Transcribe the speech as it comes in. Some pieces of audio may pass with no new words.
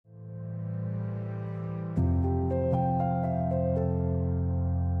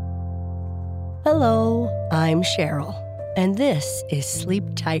Hello, I'm Cheryl, and this is Sleep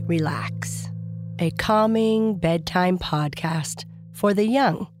Tight Relax, a calming bedtime podcast for the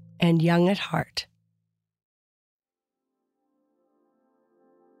young and young at heart.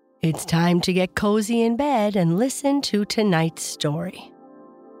 It's time to get cozy in bed and listen to tonight's story.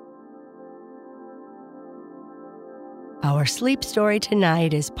 Our sleep story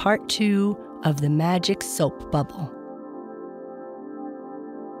tonight is part 2 of The Magic Soap Bubble.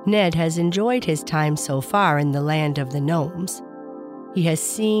 Ned has enjoyed his time so far in the land of the gnomes. He has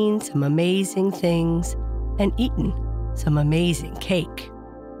seen some amazing things and eaten some amazing cake.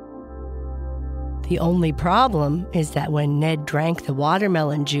 The only problem is that when Ned drank the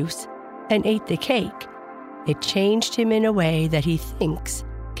watermelon juice and ate the cake, it changed him in a way that he thinks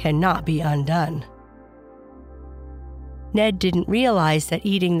cannot be undone. Ned didn't realize that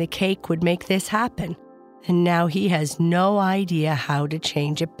eating the cake would make this happen, and now he has no idea how to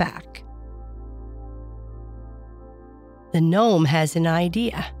change it back. The gnome has an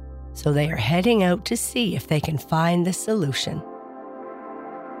idea, so they are heading out to see if they can find the solution.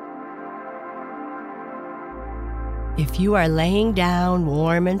 If you are laying down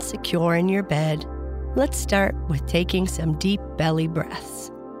warm and secure in your bed, let's start with taking some deep belly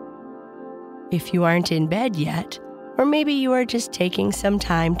breaths. If you aren't in bed yet, or maybe you are just taking some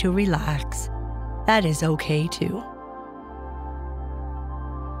time to relax, that is okay too.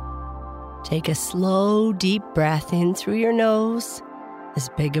 Take a slow, deep breath in through your nose, as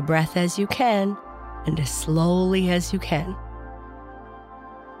big a breath as you can, and as slowly as you can.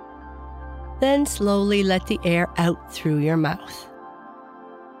 Then slowly let the air out through your mouth.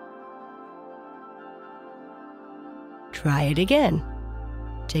 Try it again.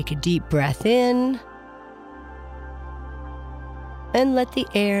 Take a deep breath in, and let the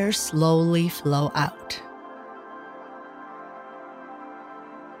air slowly flow out.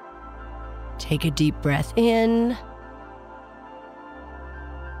 Take a deep breath in,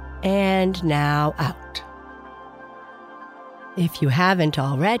 and now out. If you haven't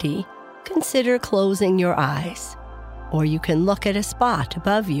already, consider closing your eyes, or you can look at a spot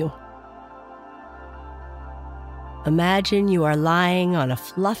above you. Imagine you are lying on a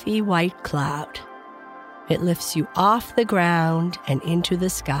fluffy white cloud. It lifts you off the ground and into the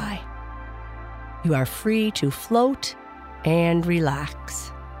sky. You are free to float and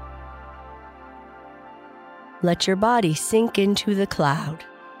relax. Let your body sink into the cloud.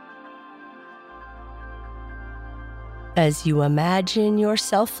 As you imagine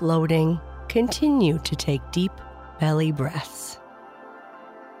yourself floating, continue to take deep belly breaths.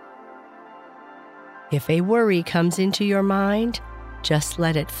 If a worry comes into your mind, just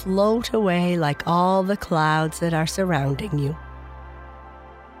let it float away like all the clouds that are surrounding you.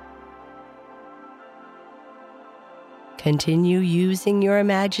 Continue using your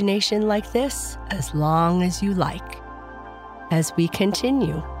imagination like this as long as you like, as we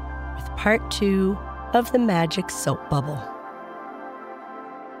continue with part 2 of The Magic Soap Bubble.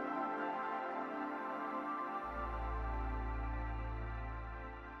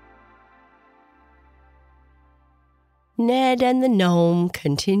 Ned and the gnome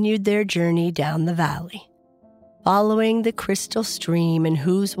continued their journey down the valley, following the crystal stream in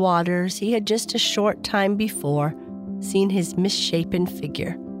whose waters he had just a short time before seen his misshapen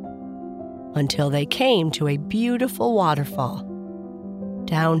figure, until they came to a beautiful waterfall,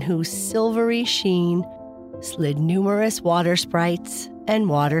 down whose silvery sheen slid numerous water sprites and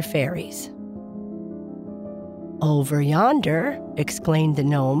water fairies. "Over yonder," exclaimed the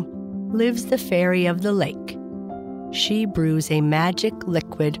gnome, "lives the fairy of the lake. She brews a magic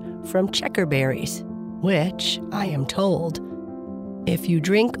liquid from checkerberries, which, I am told, if you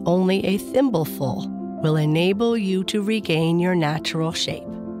drink only a thimbleful, will enable you to regain your natural shape.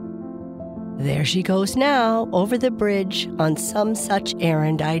 There she goes now, over the bridge, on some such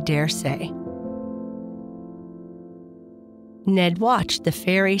errand, I dare say." Ned watched the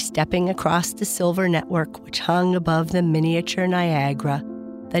fairy stepping across the silver network which hung above the miniature Niagara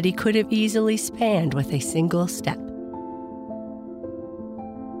that he could have easily spanned with a single step.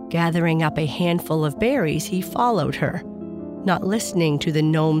 Gathering up a handful of berries, he followed her, not listening to the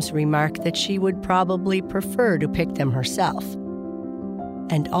gnome's remark that she would probably prefer to pick them herself,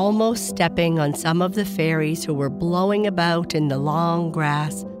 and almost stepping on some of the fairies who were blowing about in the long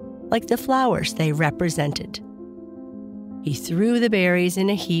grass like the flowers they represented. He threw the berries in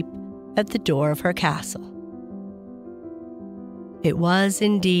a heap at the door of her castle. It was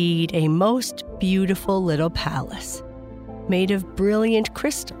indeed a most beautiful little palace, made of brilliant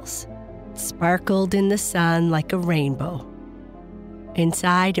crystals. It sparkled in the sun like a rainbow.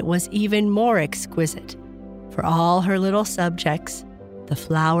 Inside it was even more exquisite, for all her little subjects, The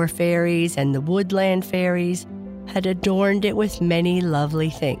flower fairies and the woodland fairies had adorned it with many lovely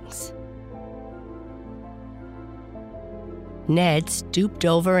things. Ned stooped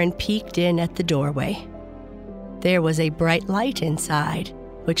over and peeked in at the doorway. There was a bright light inside,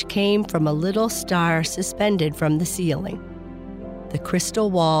 which came from a little star suspended from the ceiling, the crystal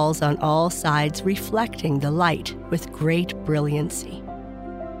walls on all sides reflecting the light with great brilliancy.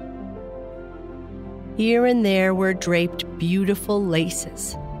 Here and there were draped beautiful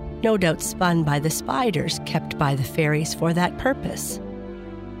laces, no doubt spun by the spiders kept by the fairies for that purpose.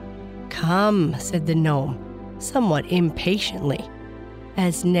 "Come," said the gnome, somewhat impatiently,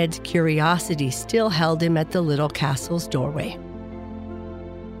 as Ned's curiosity still held him at the little castle's doorway.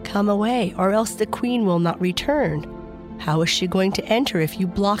 "Come away, or else the queen will not return. How is she going to enter if you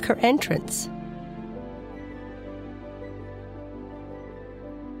block her entrance?"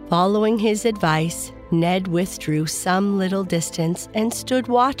 Following his advice, Ned withdrew some little distance and stood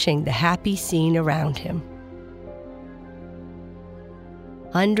watching the happy scene around him.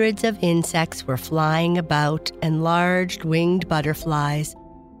 Hundreds of insects were flying about, and large winged butterflies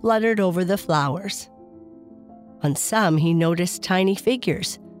fluttered over the flowers. On some he noticed tiny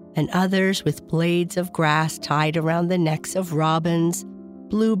figures, and others with blades of grass tied around the necks of robins,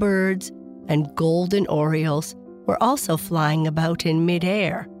 bluebirds, and golden orioles were also flying about in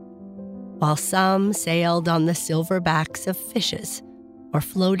midair, while some sailed on the silver backs of fishes or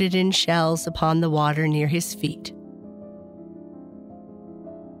floated in shells upon the water near his feet.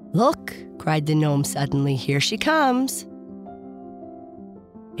 "Look!" cried the gnome suddenly. "Here she comes!"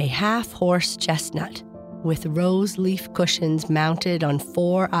 A half-horse chestnut, with rose-leaf cushions mounted on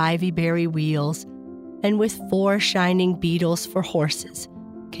 4 ivy-berry wheels and with 4 shining beetles for horses,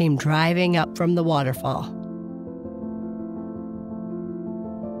 came driving up from the waterfall.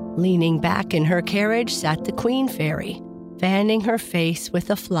 Leaning back in her carriage sat the queen fairy, fanning her face with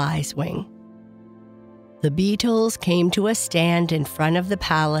a fly's wing. The beetles came to a stand in front of the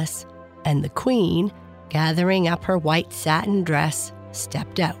palace, and the queen, gathering up her white satin dress,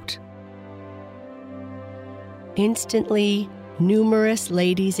 stepped out. Instantly, numerous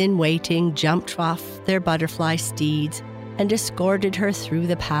ladies-in-waiting jumped off their butterfly steeds and escorted her through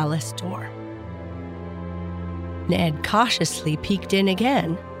the palace door. Ned cautiously peeked in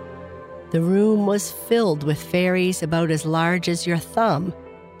again. The room was filled with fairies about as large as your thumb,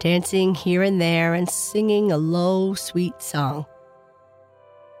 dancing here and there and singing a low, sweet song.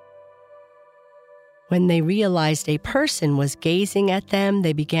 When they realized a person was gazing at them,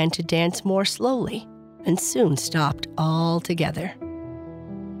 they began to dance more slowly and soon stopped altogether.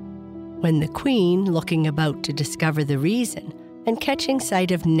 When the queen, looking about to discover the reason and catching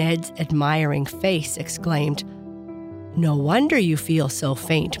sight of Ned's admiring face, exclaimed, "No wonder you feel so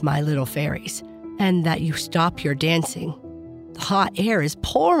faint, my little fairies, and that you stop your dancing. The hot air is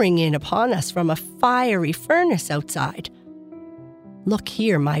pouring in upon us from a fiery furnace outside. Look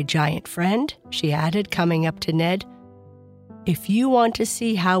here, my giant friend," she added, coming up to Ned. "If you want to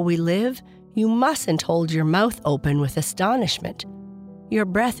see how we live, you mustn't hold your mouth open with astonishment. Your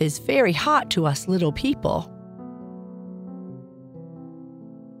breath is very hot to us little people."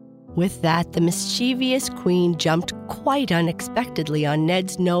 With that, the mischievous queen jumped quite unexpectedly on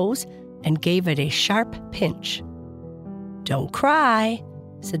Ned's nose and gave it a sharp pinch. "Don't cry,"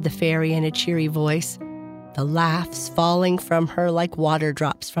 said the fairy in a cheery voice, the laughs falling from her like water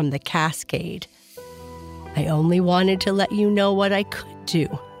drops from the cascade. "I only wanted to let you know what I could do,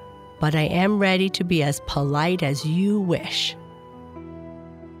 but I am ready to be as polite as you wish."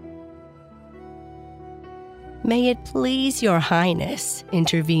 "May it please your highness,"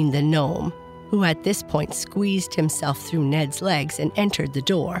 intervened the gnome, who at this point squeezed himself through Ned's legs and entered the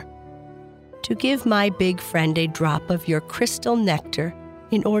door, "to give my big friend a drop of your crystal nectar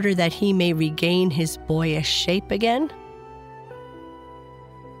in order that he may regain his boyish shape again?"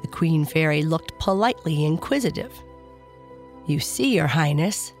 The queen fairy looked politely inquisitive. "You see, your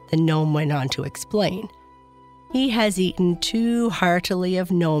highness," the gnome went on to explain, "he has eaten too heartily of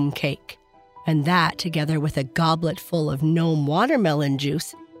gnome cake, and that, together with a goblet full of gnome watermelon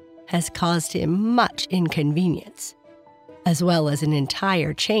juice, has caused him much inconvenience, as well as an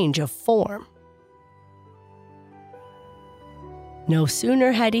entire change of form." No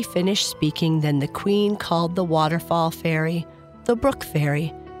sooner had he finished speaking than the queen called the waterfall fairy, the brook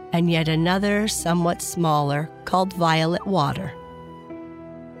fairy, and yet another, somewhat smaller, called Violet Water.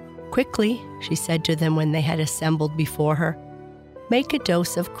 "Quickly," she said to them when they had assembled before her, "make a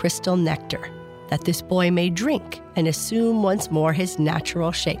dose of crystal nectar, that this boy may drink and assume once more his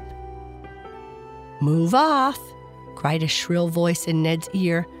natural shape." "Move off!" cried a shrill voice in Ned's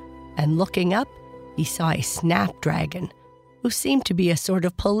ear, and looking up, he saw a snapdragon, who seemed to be a sort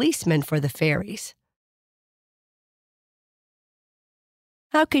of policeman for the fairies.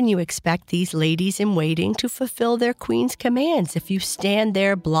 How can you expect these ladies-in-waiting to fulfill their queen's commands if you stand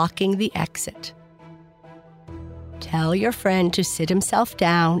there blocking the exit? Tell your friend to sit himself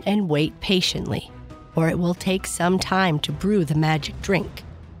down and wait patiently, or it will take some time to brew the magic drink,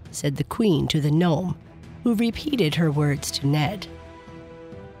 said the queen to the gnome, who repeated her words to Ned.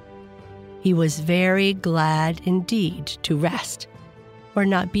 He was very glad indeed to rest, for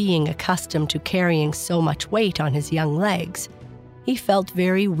not being accustomed to carrying so much weight on his young legs, he felt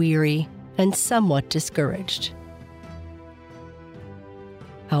very weary and somewhat discouraged.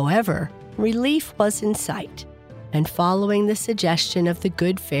 However, relief was in sight, and following the suggestion of the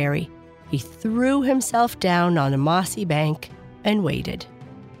good fairy, he threw himself down on a mossy bank and waited.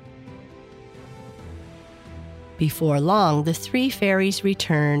 Before long, the three fairies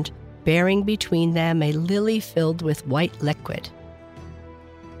returned, bearing between them a lily filled with white liquid.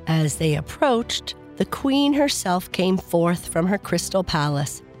 As they approached, the queen herself came forth from her crystal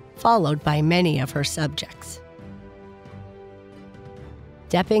palace, followed by many of her subjects.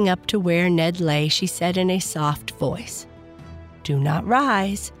 Stepping up to where Ned lay, she said in a soft voice, "Do not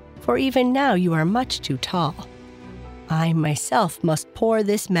rise, for even now you are much too tall. I myself must pour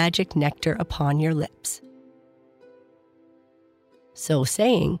this magic nectar upon your lips." So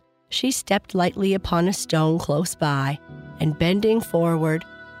saying, she stepped lightly upon a stone close by, and bending forward,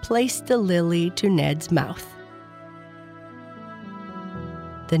 placed the lily to Ned's mouth.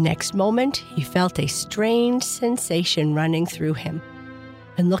 The next moment, he felt a strange sensation running through him,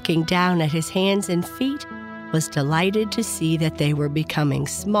 and looking down at his hands and feet, was delighted to see that they were becoming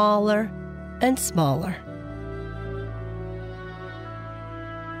smaller and smaller.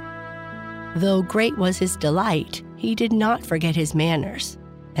 Though great was his delight, he did not forget his manners,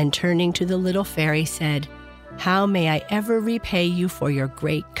 and turning to the little fairy said, "How may I ever repay you for your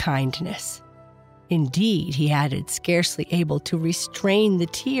great kindness?" Indeed, he added, scarcely able to restrain the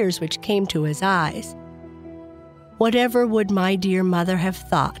tears which came to his eyes, "whatever would my dear mother have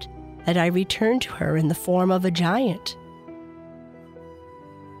thought that I returned to her in the form of a giant?"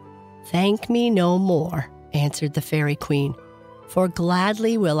 "Thank me no more," answered the fairy queen, "for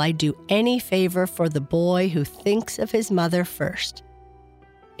gladly will I do any favor for the boy who thinks of his mother first.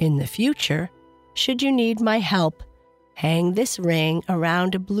 In the future, should you need my help, hang this ring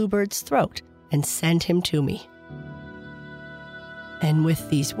around a bluebird's throat and send him to me." And with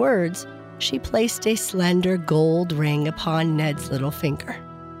these words, she placed a slender gold ring upon Ned's little finger.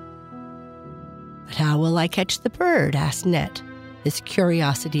 "But how will I catch the bird?" asked Ned, his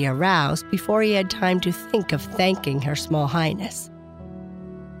curiosity aroused before he had time to think of thanking Her Small Highness.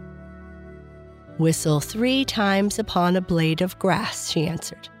 "Whistle 3 times upon a blade of grass," she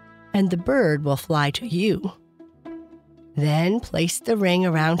answered, "and the bird will fly to you. Then place the ring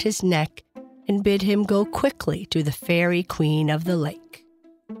around his neck and bid him go quickly to the fairy queen of the lake."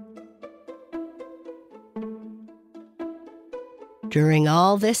 During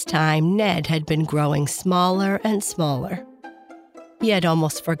all this time, Ned had been growing smaller and smaller. He had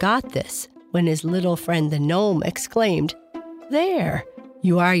almost forgot this when his little friend the gnome exclaimed, "There,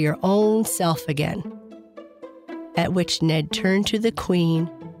 you are your own self again." At which Ned turned to the queen,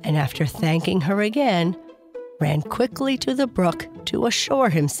 and after thanking her again, ran quickly to the brook to assure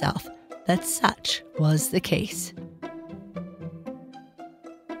himself that such was the case.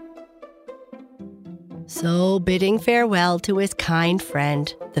 So, bidding farewell to his kind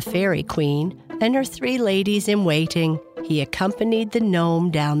friend, the fairy queen, and her 3 ladies-in-waiting, he accompanied the gnome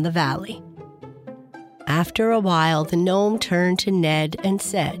down the valley. After a while, the gnome turned to Ned and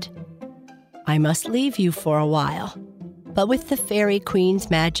said, "I must leave you for a while, but with the fairy queen's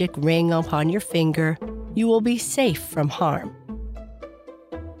magic ring upon your finger, you will be safe from harm.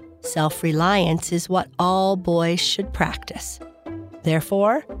 Self-reliance is what all boys should practice.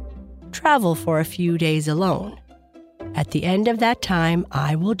 Therefore, travel for a few days alone. At the end of that time,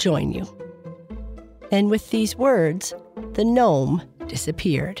 I will join you." And with these words, the gnome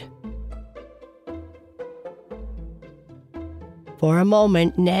disappeared. For a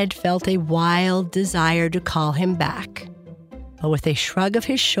moment, Ned felt a wild desire to call him back, but with a shrug of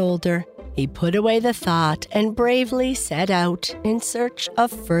his shoulder, he put away the thought and bravely set out in search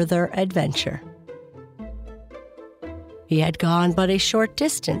of further adventure. He had gone but a short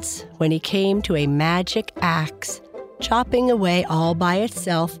distance when he came to a magic axe chopping away all by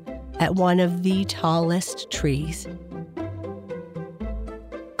itself at one of the tallest trees.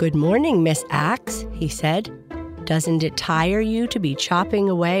 "Good morning, Miss Axe," he said. "Doesn't it tire you to be chopping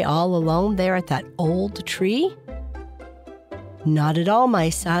away all alone there at that old tree?" "Not at all, my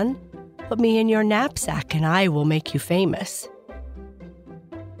son. Put me in your knapsack and I will make you famous."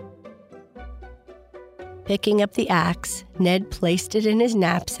 Picking up the axe, Ned placed it in his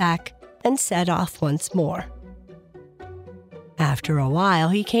knapsack and set off once more. After a while,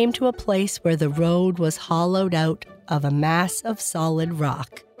 he came to a place where the road was hollowed out of a mass of solid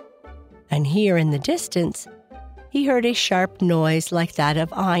rock. And here in the distance, he heard a sharp noise like that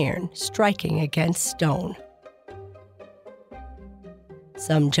of iron striking against stone.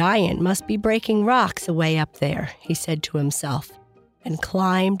 "Some giant must be breaking rocks away up there," he said to himself, and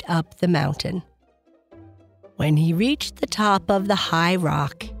climbed up the mountain. When he reached the top of the high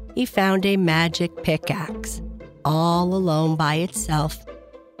rock, he found a magic pickaxe, all alone by itself,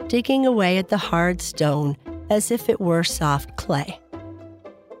 digging away at the hard stone as if it were soft clay.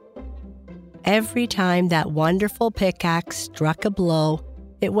 Every time that wonderful pickaxe struck a blow,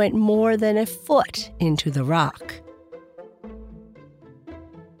 it went more than a foot into the rock.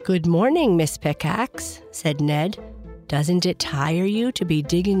 "Good morning, Miss Pickaxe," said Ned. "Doesn't it tire you to be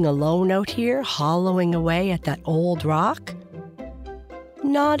digging alone out here, hollowing away at that old rock?"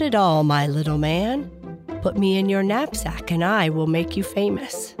 "Not at all, my little man. Put me in your knapsack and I will make you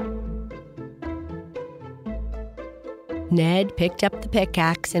famous." Ned picked up the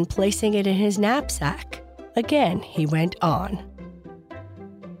pickaxe and placing it in his knapsack, again he went on.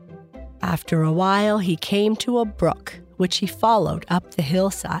 After a while, he came to a brook, which he followed up the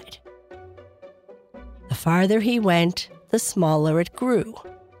hillside. The farther he went, the smaller it grew,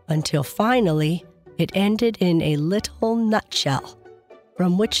 until finally it ended in a little nutshell,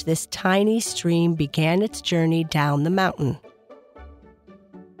 from which this tiny stream began its journey down the mountain.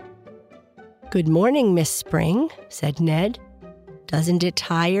 "Good morning, Miss Spring," said Ned. "Doesn't it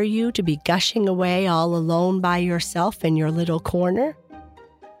tire you to be gushing away all alone by yourself in your little corner?"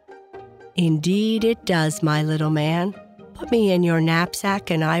 "Indeed it does, my little man. Put me in your knapsack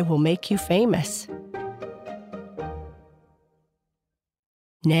and I will make you famous."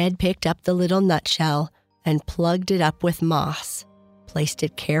 Ned picked up the little nutshell and plugged it up with moss, placed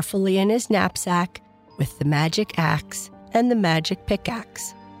it carefully in his knapsack with the magic axe and the magic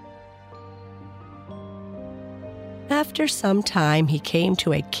pickaxe. After some time, he came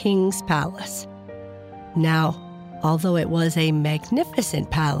to a king's palace. Now, although it was a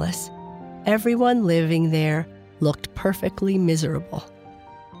magnificent palace, everyone living there looked perfectly miserable.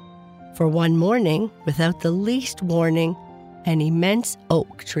 For one morning, without the least warning, an immense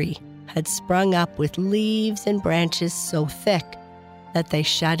oak tree had sprung up with leaves and branches so thick that they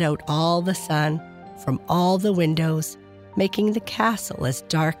shut out all the sun from all the windows, making the castle as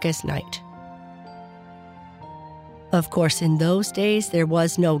dark as night. Of course, in those days there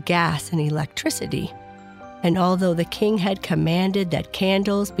was no gas and electricity, and although the king had commanded that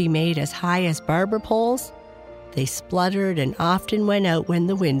candles be made as high as barber poles, they spluttered and often went out when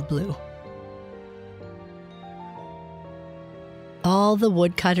the wind blew. All the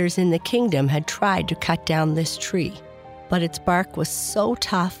woodcutters in the kingdom had tried to cut down this tree, but its bark was so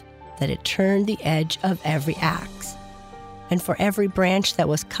tough that it turned the edge of every axe. And for every branch that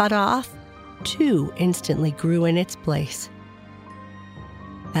was cut off, 2 instantly grew in its place.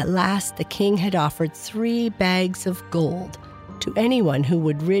 At last, the king had offered 3 bags of gold to anyone who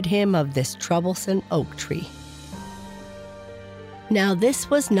would rid him of this troublesome oak tree. Now, this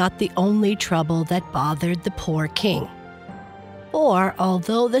was not the only trouble that bothered the poor king. For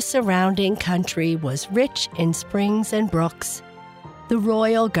although the surrounding country was rich in springs and brooks, the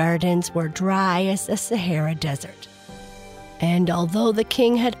royal gardens were dry as the Sahara Desert. And although the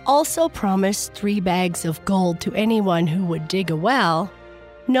king had also promised 3 bags of gold to anyone who would dig a well,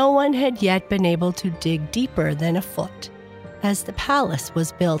 no one had yet been able to dig deeper than a foot, as the palace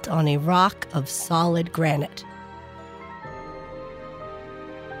was built on a rock of solid granite.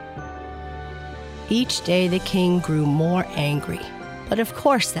 Each day the king grew more angry, but of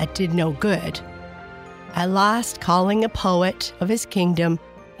course that did no good. At last, calling a poet of his kingdom,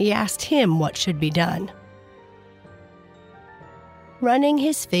 he asked him what should be done. Running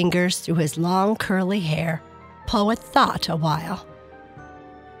his fingers through his long curly hair, Poet thought a while.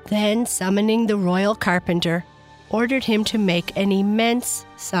 Then, summoning the royal carpenter, ordered him to make an immense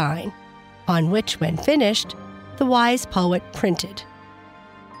sign, on which, when finished, the wise poet printed,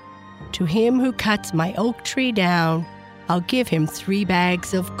 "To him who cuts my oak tree down, I'll give him 3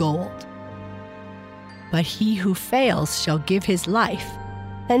 bags of gold. But he who fails shall give his life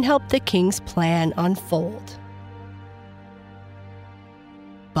and help the king's plan unfold."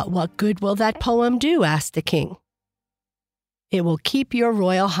 "But what good will that poem do?" asked the king. "It will keep your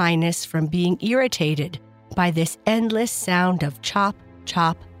royal highness from being irritated by this endless sound of chop,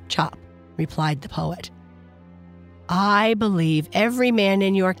 chop, chop," replied the poet. "I believe every man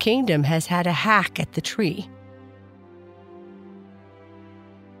in your kingdom has had a hack at the tree."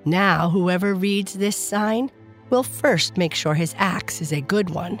 Now, whoever reads this sign will first make sure his axe is a good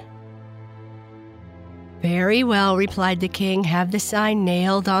one." "Very well," replied the king. "Have the sign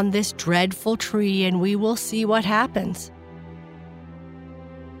nailed on this dreadful tree, and we will see what happens."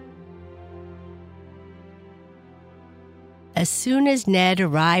 As soon as Ned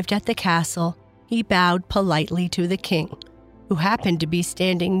arrived at the castle, he bowed politely to the king, who happened to be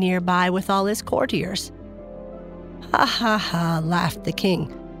standing nearby with all his courtiers. "Ha ha ha," laughed the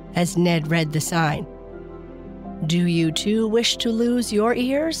king as Ned read the sign. "Do you too wish to lose your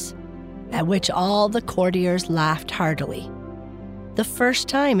ears?" At which all the courtiers laughed heartily. The first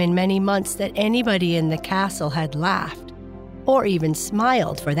time in many months that anybody in the castle had laughed, or even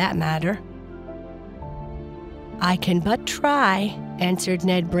smiled for that matter. "I can but try," answered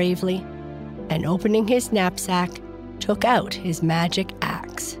Ned bravely, and opening his knapsack, took out his magic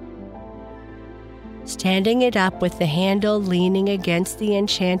axe. Standing it up with the handle leaning against the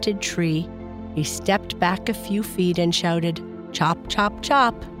enchanted tree, he stepped back a few feet and shouted, "Chop, chop,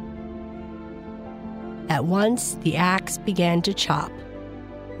 chop!" At once, the axe began to chop,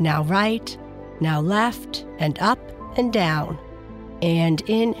 now right, now left, and up and down. And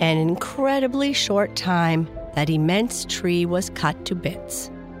in an incredibly short time, that immense tree was cut to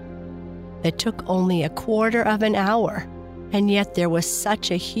bits. It took only a quarter of an hour, and yet there was such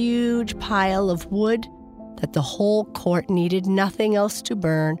a huge pile of wood that the whole court needed nothing else to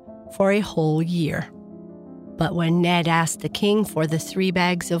burn for a whole year. But when Ned asked the king for the 3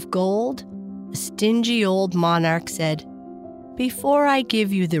 bags of gold, the stingy old monarch said, "Before I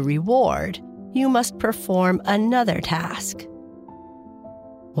give you the reward, you must perform another task."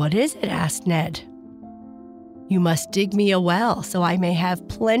 "What is it?" asked Ned. "You must dig me a well so I may have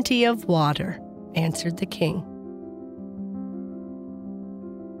plenty of water," answered the king.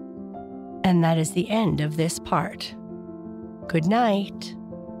 And that is the end of this part. Good night.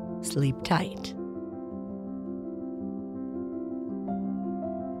 Sleep tight.